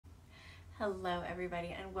Hello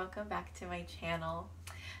everybody and welcome back to my channel.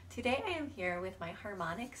 Today I am here with my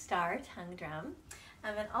harmonic star tongue drum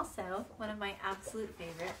and also one of my absolute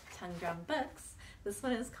favorite tongue drum books. This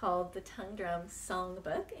one is called the Tongue Drum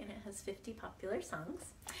Songbook and it has 50 popular songs.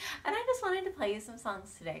 And I just wanted to play you some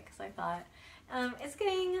songs today because I thought it's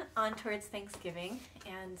getting on towards Thanksgiving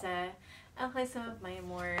and I'll play some of my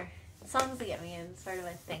more songs that get me in sort of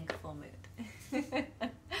a thankful mood.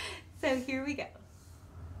 So here we go.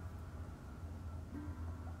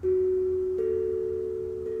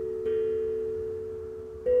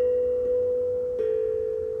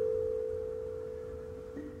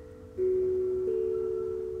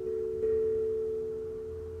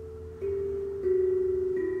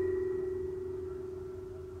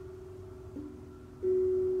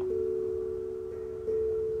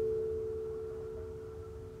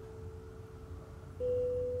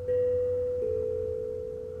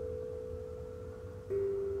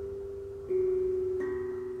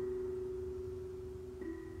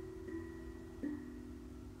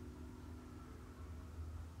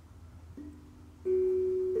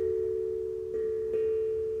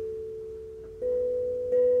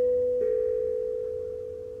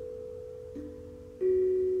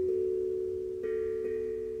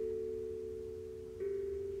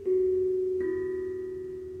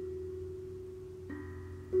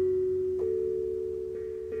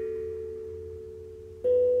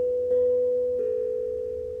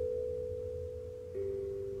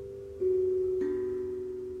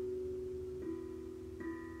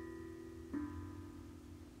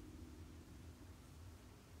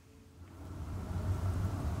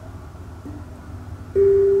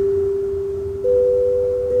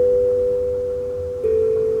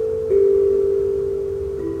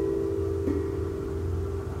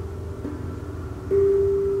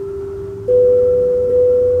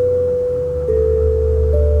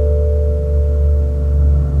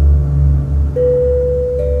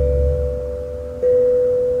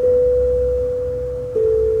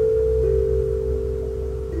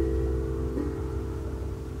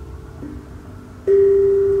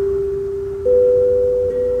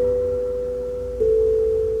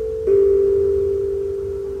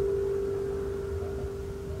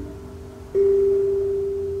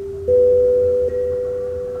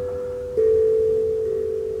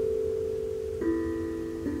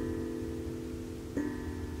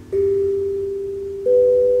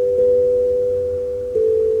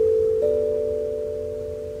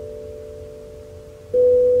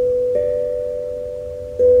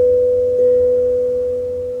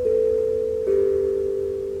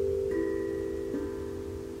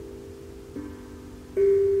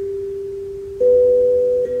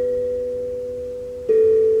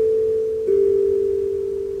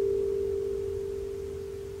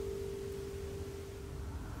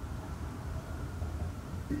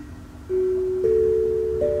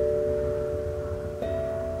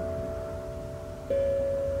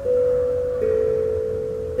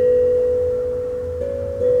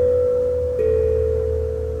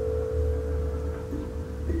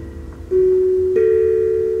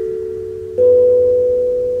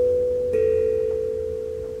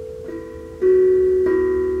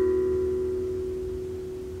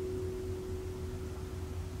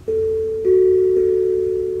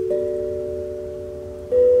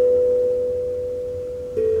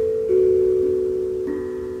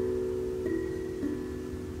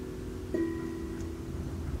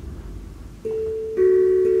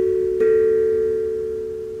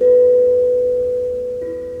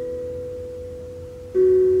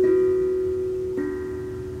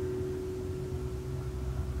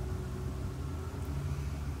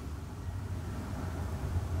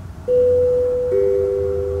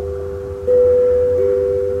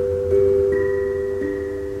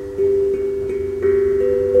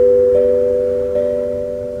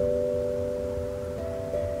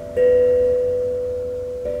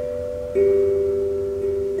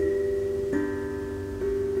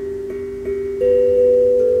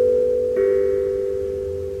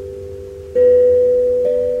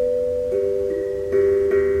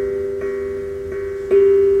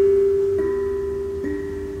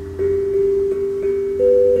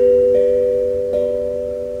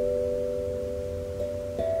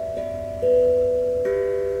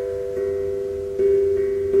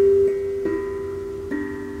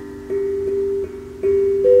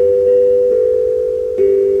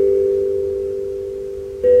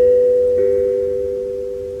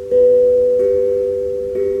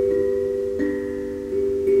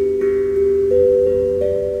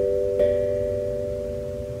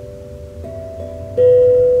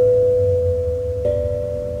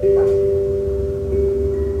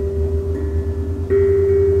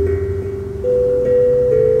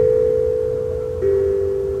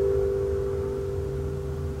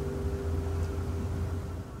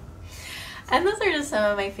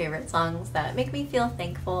 some of my favorite songs that make me feel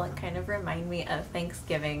thankful and kind of remind me of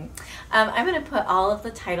Thanksgiving. I'm going to put all of the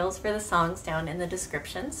titles for the songs down in the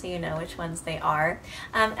description so you know which ones they are.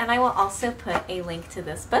 And I will also put a link to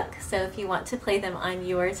this book, so if you want to play them on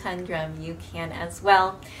your tongue drum, you can as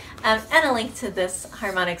well. And a link to this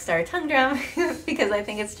Harmonic Star tongue drum because I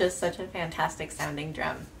think it's just such a fantastic sounding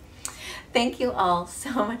drum. Thank you all so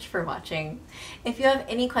much for watching. If you have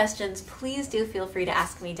any questions, please do feel free to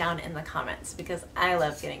ask me down in the comments because I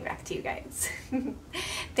love getting back to you guys.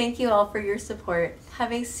 Thank you all for your support.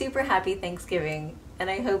 Have a super happy Thanksgiving, and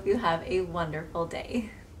I hope you have a wonderful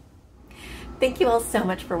day. Thank you all so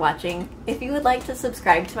much for watching. If you would like to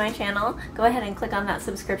subscribe to my channel, go ahead and click on that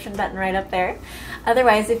subscription button right up there.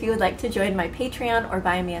 Otherwise, if you would like to join my Patreon or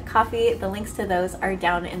buy me a coffee, the links to those are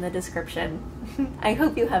down in the description. I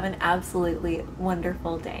hope you have an absolutely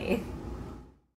wonderful day.